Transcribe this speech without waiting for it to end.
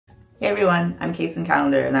Hey everyone, I'm Kacen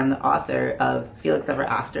Callender and I'm the author of Felix Ever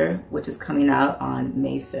After, which is coming out on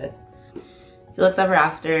May 5th. Felix Ever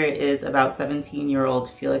After is about 17-year-old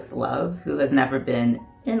Felix Love, who has never been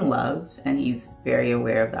in love, and he's very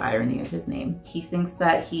aware of the irony of his name. He thinks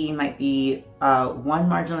that he might be one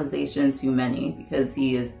marginalization too many because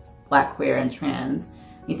he is Black, queer, and trans.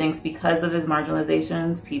 He thinks because of his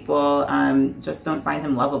marginalizations, people just don't find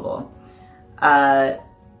him lovable.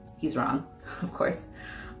 He's wrong, of course.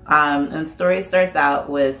 And the story starts out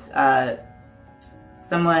with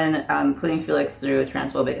someone putting Felix through a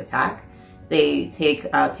transphobic attack. They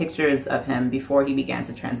take pictures of him before he began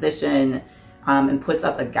to transition and puts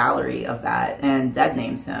up a gallery of that and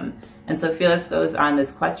deadnames him. And so Felix goes on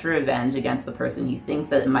this quest for revenge against the person he thinks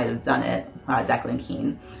that it might have done it,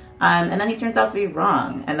 Keen. And then he turns out to be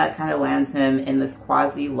wrong, and that kind of lands him in this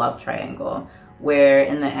quasi love triangle, where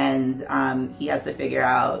in the end he has to figure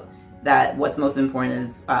out that what's most important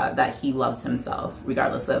is that he loves himself,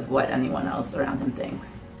 regardless of what anyone else around him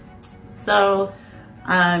thinks. So,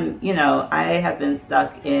 you know, I have been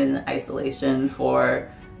stuck in isolation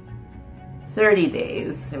for 30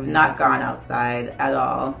 days. I've not gone outside at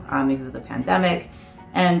all because of the pandemic.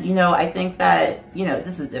 And, you know, I think that, you know,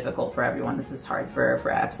 this is difficult for everyone. This is hard for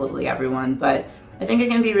absolutely everyone. But I think it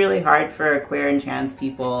can be really hard for queer and trans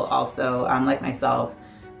people also, like myself,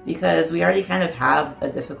 because we already kind of have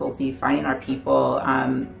a difficulty finding our people.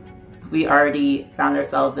 We already found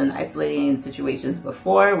ourselves in isolating situations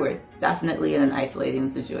before. We're definitely in an isolating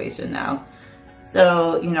situation now.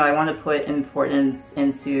 So, you know, I want to put importance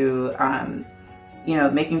into, you know,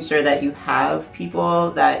 making sure that you have people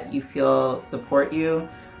that you feel support you.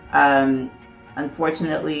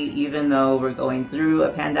 Unfortunately, even though we're going through a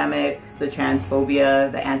pandemic, the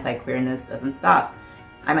transphobia, the anti-queerness doesn't stop.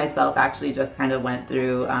 I myself actually just kind of went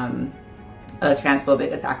through a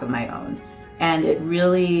transphobic attack of my own. And it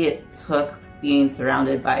really took being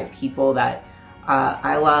surrounded by people that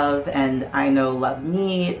I love and I know love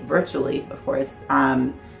me virtually, of course,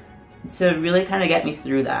 to really kind of get me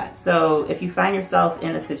through that. So if you find yourself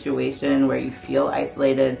in a situation where you feel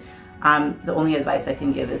isolated, the only advice I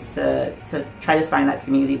can give is to try to find that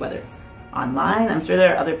community, whether it's online. I'm sure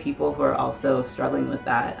there are other people who are also struggling with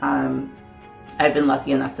that. I've been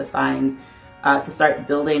lucky enough to find, to start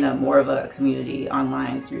building more of a community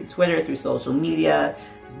online through Twitter, through social media.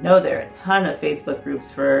 I know there are a ton of Facebook groups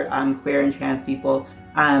for queer and trans people.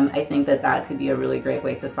 I think that that could be a really great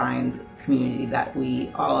way to find community that we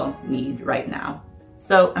all need right now.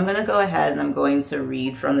 So I'm going to go ahead and I'm going to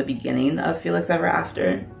read from the beginning of Felix Ever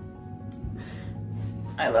After.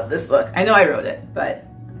 I love this book. I know I wrote it, but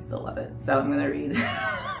I still love it. So I'm going to read.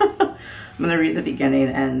 I'm going to read the beginning,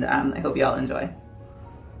 and I hope you all enjoy.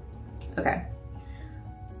 Okay.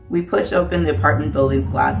 We push open the apartment building's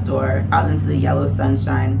glass door out into the yellow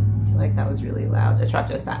sunshine. I feel like that was really loud. A truck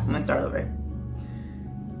just passed. I'm going to start over.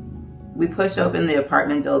 We push open the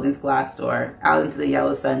apartment building's glass door out into the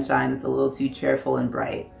yellow sunshine that's a little too cheerful and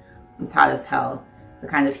bright. It's hot as hell. The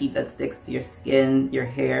kind of heat that sticks to your skin, your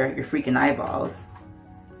hair, your freaking eyeballs.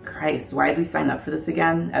 Christ, why did we sign up for this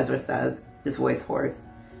again? Ezra says, his voice hoarse.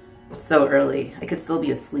 It's so early. I could still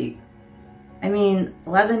be asleep. I mean,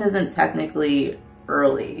 11 isn't technically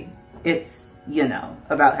early. It's, you know,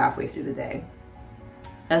 about halfway through the day.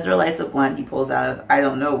 Ezra lights a blunt he pulls out of I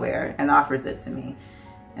don't know where and offers it to me,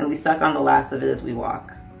 and we suck on the last of it as we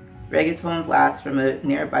walk. Reggaeton blasts from a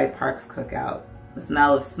nearby park's cookout. The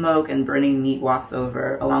smell of smoke and burning meat wafts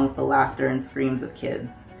over, along with the laughter and screams of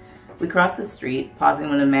kids. We cross the street, pausing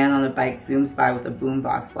when a man on a bike zooms by with a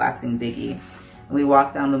boombox blasting Biggie. We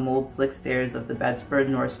walk down the mold-slick stairs of the Bedford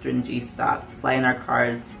Nordstrom G-stop, sliding our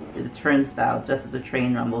cards through the turnstile just as a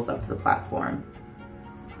train rumbles up to the platform.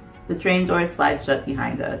 The train doors slide shut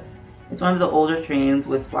behind us. It's one of the older trains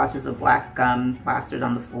with splotches of black gum plastered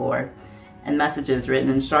on the floor, and messages written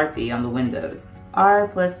in Sharpie on the windows. R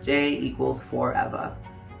plus J equals forever.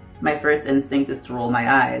 My first instinct is to roll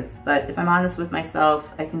my eyes, but if I'm honest with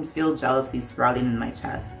myself, I can feel jealousy sprouting in my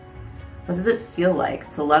chest. What does it feel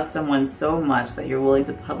like to love someone so much that you're willing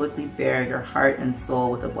to publicly bare your heart and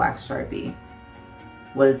soul with a black Sharpie?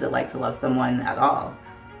 What is it like to love someone at all?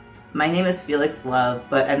 My name is Felix Love,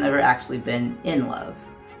 but I've never actually been in love.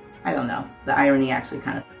 I don't know. The irony actually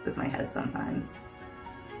kind of fucks with my head sometimes.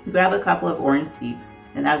 We grab a couple of orange seats,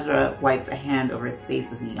 and Ezra wipes a hand over his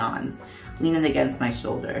face as he yawns, leaning against my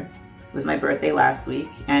shoulder. It was my birthday last week,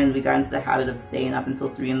 and we got into the habit of staying up until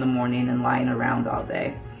 3 in the morning and lying around all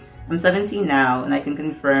day. I'm 17 now, and I can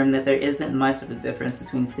confirm that there isn't much of a difference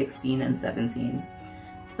between 16 and 17.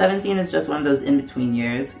 17 is just one of those in-between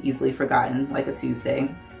years, easily forgotten, like a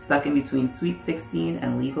Tuesday, stuck in between sweet 16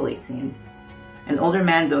 and legal 18. An older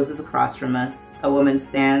man dozes across from us. A woman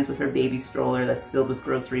stands with her baby stroller that's filled with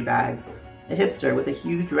grocery bags. A hipster with a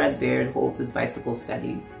huge red beard holds his bicycle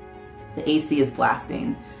steady. The AC is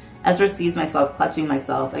blasting. Ezra sees me clutching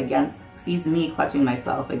myself against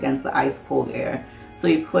the ice-cold air, so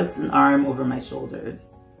he puts an arm over my shoulders.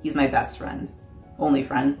 He's my best friend. Only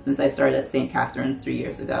friend, since I started at St. Catherine's 3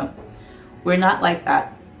 years ago. We're not like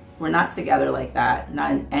that. We're not together like that,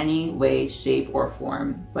 not in any way, shape, or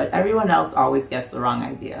form, but everyone else always gets the wrong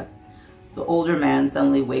idea. The older man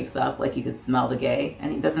suddenly wakes up like he could smell the gay,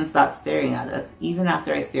 and he doesn't stop staring at us, even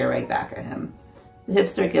after I stare right back at him. The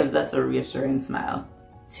hipster gives us a reassuring smile.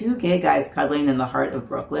 Two gay guys cuddling in the heart of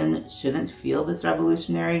Brooklyn shouldn't feel this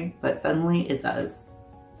revolutionary, but suddenly it does.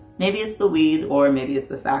 Maybe it's the weed, or maybe it's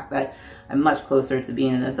the fact that I'm much closer to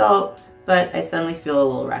being an adult, but I suddenly feel a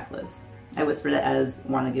little reckless. I whisper to Ez,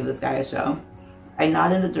 want to give this guy a show? I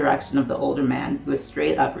nod in the direction of the older man, who has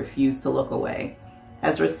straight up refused to look away.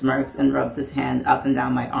 Ezra smirks and rubs his hand up and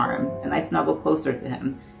down my arm, and I snuggle closer to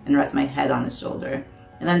him and rest my head on his shoulder.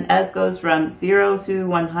 And then Ez goes from 0 to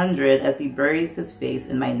 100 as he buries his face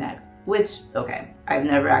in my neck, which, okay, I've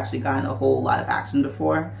never actually gotten a whole lot of action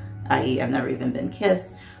before, i.e. I've never even been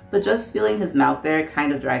kissed, but just feeling his mouth there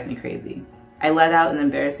kind of drives me crazy. I let out an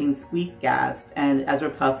embarrassing squeak gasp, and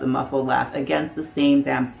Ezra puffs a muffled laugh against the same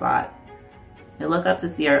damn spot. I look up to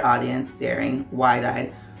see our audience staring,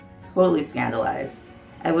 wide-eyed, totally scandalized.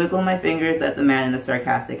 I wiggle my fingers at the man in a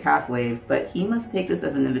sarcastic half-wave, but he must take this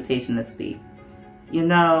as an invitation to speak. You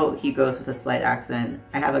know, he goes with a slight accent,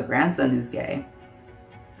 I have a grandson who's gay.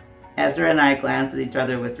 Ezra and I glance at each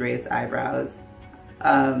other with raised eyebrows.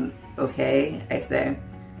 Okay, I say.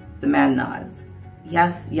 The man nods.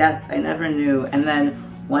 Yes, I never knew. And then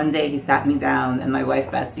one day he sat me down and my wife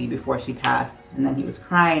Betsy before she passed, and then he was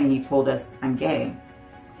crying and he told us I'm gay.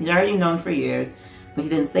 He'd already known for years, but he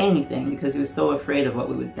didn't say anything because he was so afraid of what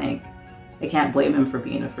we would think. I can't blame him for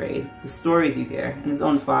being afraid. The stories you hear, and his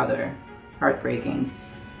own father. Heartbreaking.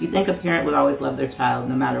 You'd think a parent would always love their child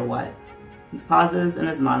no matter what. He pauses in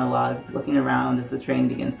his monologue, looking around as the train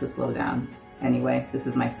begins to slow down. Anyway, this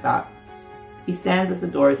is my stop. He stands as the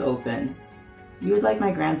doors open. You would like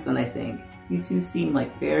my grandson, I think. You two seem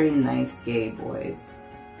like very nice gay boys.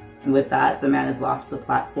 And with that, the man is lost to the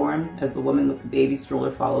platform as the woman with the baby stroller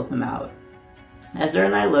follows him out. Ezra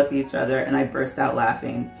and I look at each other and I burst out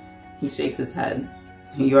laughing. He shakes his head.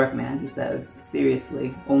 New York, man, he says.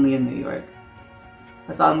 Seriously, only in New York.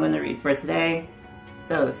 That's all I'm going to read for today.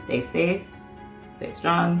 So stay safe, stay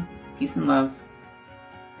strong, peace and love.